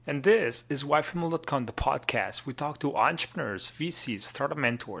And this is YFamily.com, the podcast. We talk to entrepreneurs, VCs, startup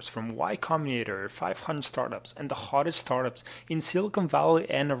mentors from Y Combinator, 500 startups, and the hottest startups in Silicon Valley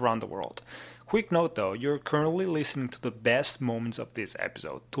and around the world. Quick note though, you're currently listening to the best moments of this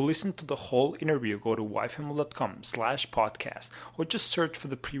episode. To listen to the whole interview, go to YFamily.com/podcast or just search for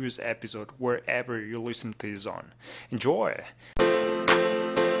the previous episode wherever you listen to this on. Enjoy!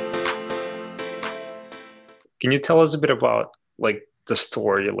 Can you tell us a bit about the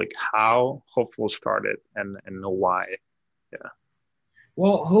story, how Hopeful started and why? Yeah.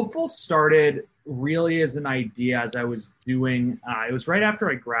 Well, Hopeful started really as an idea as I was doing, it was right after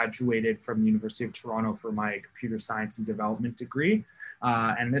I graduated from the University of Toronto for my computer science and development degree.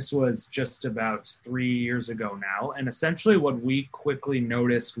 And this was just about 3 years ago now. And essentially what we quickly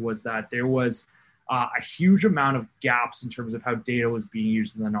noticed was that there was a huge amount of gaps in terms of how data was being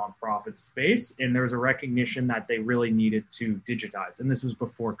used in the nonprofit space. And there was a recognition that they really needed to digitize. And this was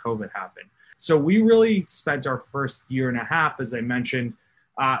before COVID happened. So we really spent our first year and a half, as I mentioned,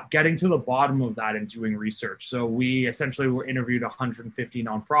 getting to the bottom of that and doing research. So we essentially were interviewed 150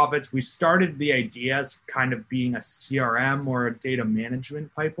 nonprofits. We started the idea as kind of being a CRM or a data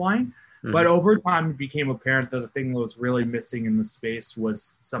management pipeline. But over time, it became apparent that the thing that was really missing in the space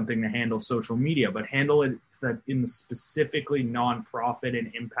was something to handle social media, but handle it in the specifically nonprofit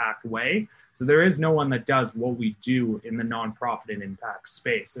and impact way. So there is no one that does what we do in the nonprofit and impact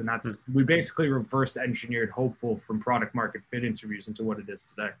space. And that's, we basically reverse engineered Hopeful from product market fit interviews into what it is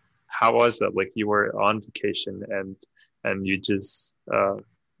today. How was that? You were on vacation and you just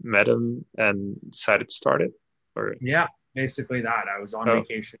met him and decided to start it? Or yeah. Basically that. I was on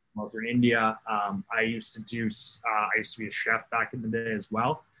vacation in northern India. I used to be a chef back in the day as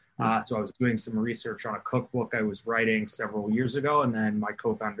well. So I was doing some research on a cookbook I was writing several years ago. And then my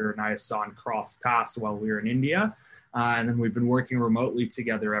co-founder and I saw and crossed paths while we were in India. And then we've been working remotely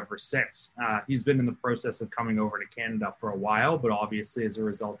together ever since. He's been in the process of coming over to Canada for a while, but obviously as a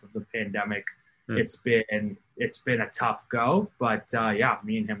result of the pandemic, it's been a tough go, but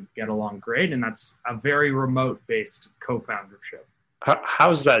me and him get along great, and that's a very remote-based co-foundership.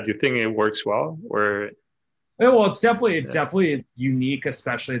 How's that? Do you think it works well, or? Well, it's definitely is unique,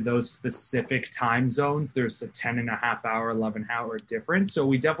 especially those specific time zones. There's a 10.5-hour, 11-hour difference, so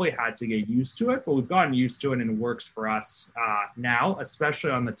we definitely had to get used to it, but we've gotten used to it, and it works for us now,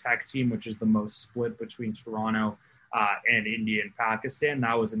 especially on the tech team, which is the most split between Toronto and India and Pakistan.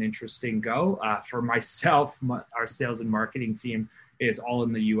 That was an interesting go. For myself, our sales and marketing team is all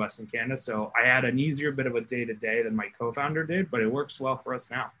in the US and Canada. So I had an easier bit of a day-to-day than my co-founder did, but it works well for us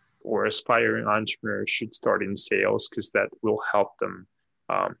now. Or aspiring entrepreneurs should start in sales because that will help them,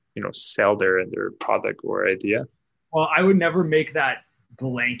 sell their product or idea. Well, I would never make that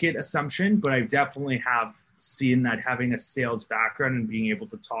blanket assumption, but I definitely have seen that having a sales background and being able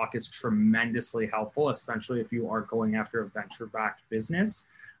to talk is tremendously helpful, especially if you are going after a venture-backed business.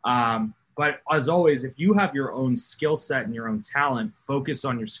 But as always, if you have your own skill set and your own talent, focus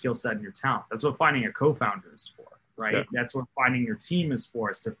on your skill set and your talent. That's what finding a co-founder is for, right? Yeah. That's what finding your team is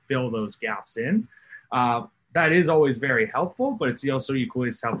for, is to fill those gaps in. That is always very helpful, but it's also equally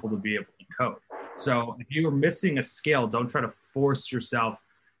as helpful to be able to code. So if you are missing a skill, don't try to force yourself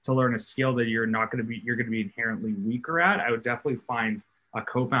to learn a skill that you're going to be inherently weaker at. I would definitely find a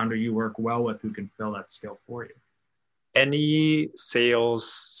co-founder you work well with who can fill that skill for you. Any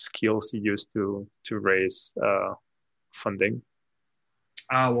sales skills you used to raise funding?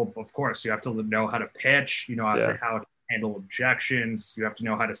 Well, of course, you have to know how to pitch, how to handle objections. You have to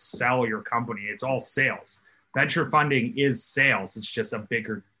know how to sell your company. It's all sales. Venture funding is sales. It's just a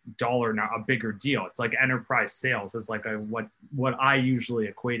bigger dollar, now a bigger deal. It's like enterprise sales is like what I usually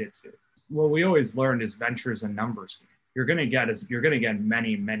equate it to. What we always learned is ventures and numbers. You're going to get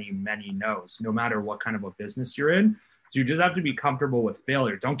many, many, many no's, no matter what kind of a business you're in. So you just have to be comfortable with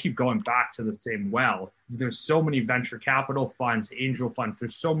failure. Don't keep going back to the same well. There's so many venture capital funds, angel funds.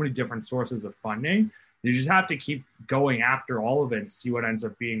 There's so many different sources of funding. You just have to keep going after all of it and see what ends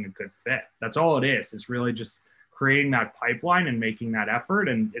up being a good fit. That's all it is. It's really just creating that pipeline and making that effort.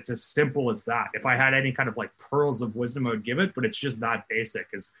 And it's as simple as that. If I had any kind of pearls of wisdom, I would give it, but it's just that basic.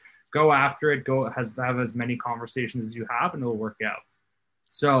 Is go after it, have as many conversations as you have, and it'll work out.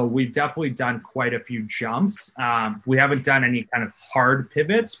 So we've definitely done quite a few jumps. We haven't done any kind of hard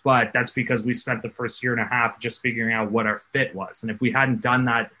pivots, but that's because we spent the first year and a half just figuring out what our fit was. And if we hadn't done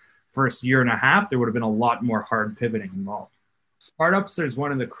that first year and a half, there would have been a lot more hard pivoting involved. Startups is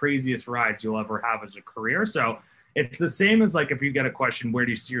one of the craziest rides you'll ever have as a career. So it's the same as if you get a question, where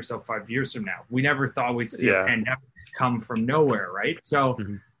do you see yourself 5 years from now? We never thought we'd see a pandemic come from nowhere, right? So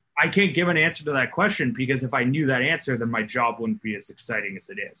I can't give an answer to that question, because if I knew that answer, then my job wouldn't be as exciting as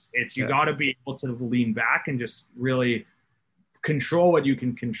it is. It's you got to be able to lean back and just really control what you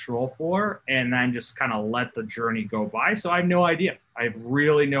can control for, and then just kind of let the journey go by. So I have no idea. I have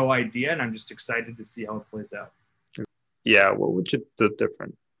really no idea, and I'm just excited to see how it plays out. Yeah, what would you do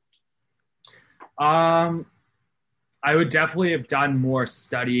different? I would definitely have done more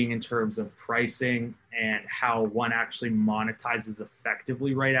studying in terms of pricing and how one actually monetizes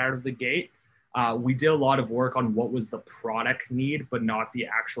effectively right out of the gate. We did a lot of work on what was the product need, but not the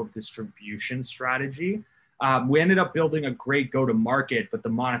actual distribution strategy. We ended up building a great go-to-market, but the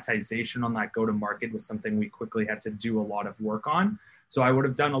monetization on that go-to-market was something we quickly had to do a lot of work on. So I would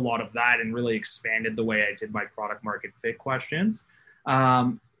have done a lot of that and really expanded the way I did my product market fit questions,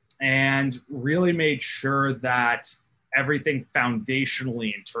 and really made sure that everything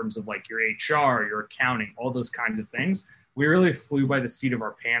foundationally in terms of like your HR, your accounting, all those kinds of things, we really flew by the seat of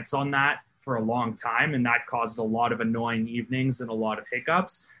our pants on that for a long time. And that caused a lot of annoying evenings and a lot of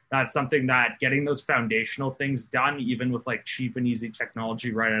hiccups. That's something that getting those foundational things done, even with like cheap and easy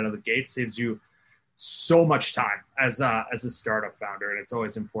technology right out of the gate, saves you so much time as a startup founder. And it's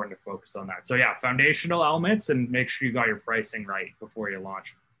always important to focus on that. So yeah, foundational elements, and make sure you got your pricing right before you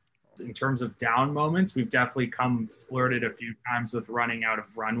launch. In terms of down moments, we've definitely flirted a few times with running out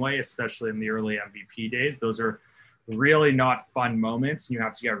of runway, especially in the early MVP days. Those are really not fun moments. You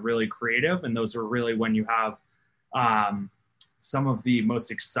have to get really creative. And those are really when you have some of the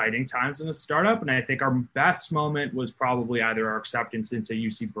most exciting times in a startup. And I think our best moment was probably either our acceptance into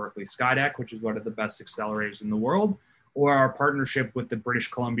UC Berkeley Skydeck, which is one of the best accelerators in the world, or our partnership with the British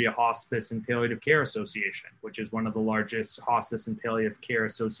Columbia Hospice and Palliative Care Association, which is one of the largest hospice and palliative care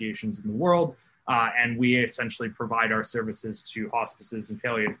associations in the world. And we essentially provide our services to hospices and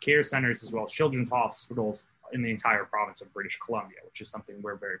palliative care centers, as well as children's hospitals in the entire province of British Columbia, which is something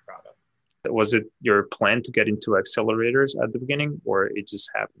we're very proud of. Was it your plan to get into accelerators at the beginning, or it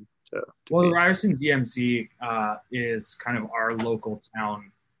just happened to well, be? The Ryerson DMC is kind of our local town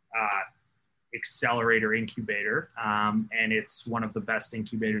accelerator incubator, and it's one of the best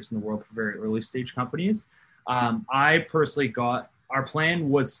incubators in the world for very early stage companies. I personally our plan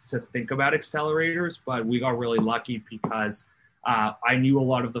was to think about accelerators, but we got really lucky because I knew a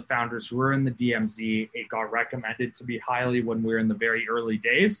lot of the founders who were in the DMZ. It got recommended to be highly when we were in the very early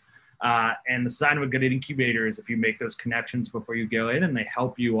days. And the sign of a good incubator is if you make those connections before you go in, and they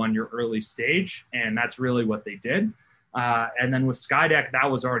help you on your early stage. And that's really what they did. And then with Skydeck, that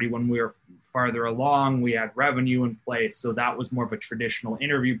was already when we were farther along. We had revenue in place. So that was more of a traditional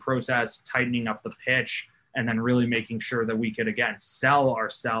interview process, tightening up the pitch, and then really making sure that we could, again, sell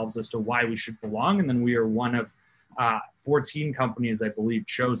ourselves as to why we should belong. And then we are one of 14 companies, I believe,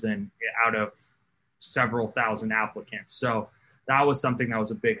 chosen out of several thousand applicants. So that was something that was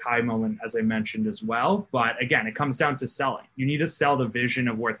a big high moment, as I mentioned as well. But again, it comes down to selling. You need to sell the vision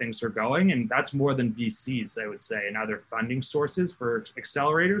of where things are going. And that's more than VCs, I would say, and other funding sources for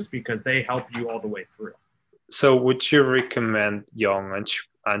accelerators, because they help you all the way through. So would you recommend young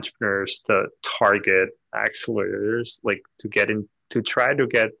entrepreneurs to target accelerators, like to try to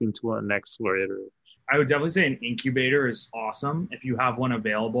get into an accelerator? I would definitely say an incubator is awesome if you have one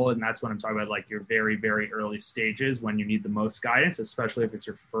available. And that's what I'm talking about, like your very, very early stages when you need the most guidance, especially if it's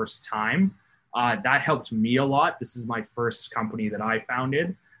your first time. That helped me a lot. This is my first company that I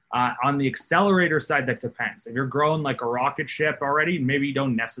founded. On the accelerator side, that depends. If you're growing like a rocket ship already, maybe you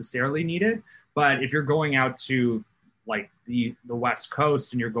don't necessarily need it. But if you're going out to like the West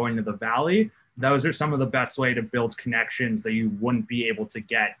Coast and you're going to the Valley, those are some of the best way to build connections that you wouldn't be able to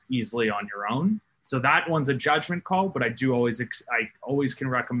get easily on your own. So that one's a judgment call, but I always can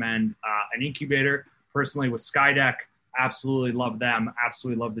recommend an incubator. Personally, with Skydeck, absolutely love them.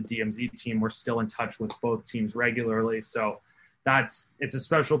 Absolutely love the DMZ team. We're still in touch with both teams regularly. So it's a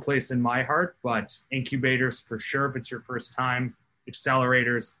special place in my heart, but incubators for sure if it's your first time.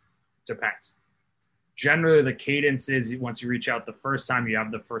 Accelerators, depends. Generally, the cadence is once you reach out the first time, you have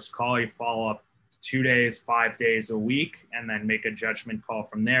the first call, you follow up 2 days, 5 days a week, and then make a judgment call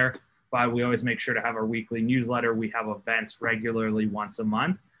from there. But we always make sure to have our weekly newsletter. We have events regularly once a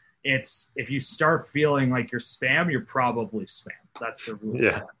month. If you start feeling like you're spam, you're probably spam. That's the rule.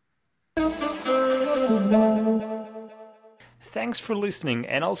 Yeah. Thanks for listening,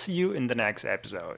 and I'll see you in the next episode.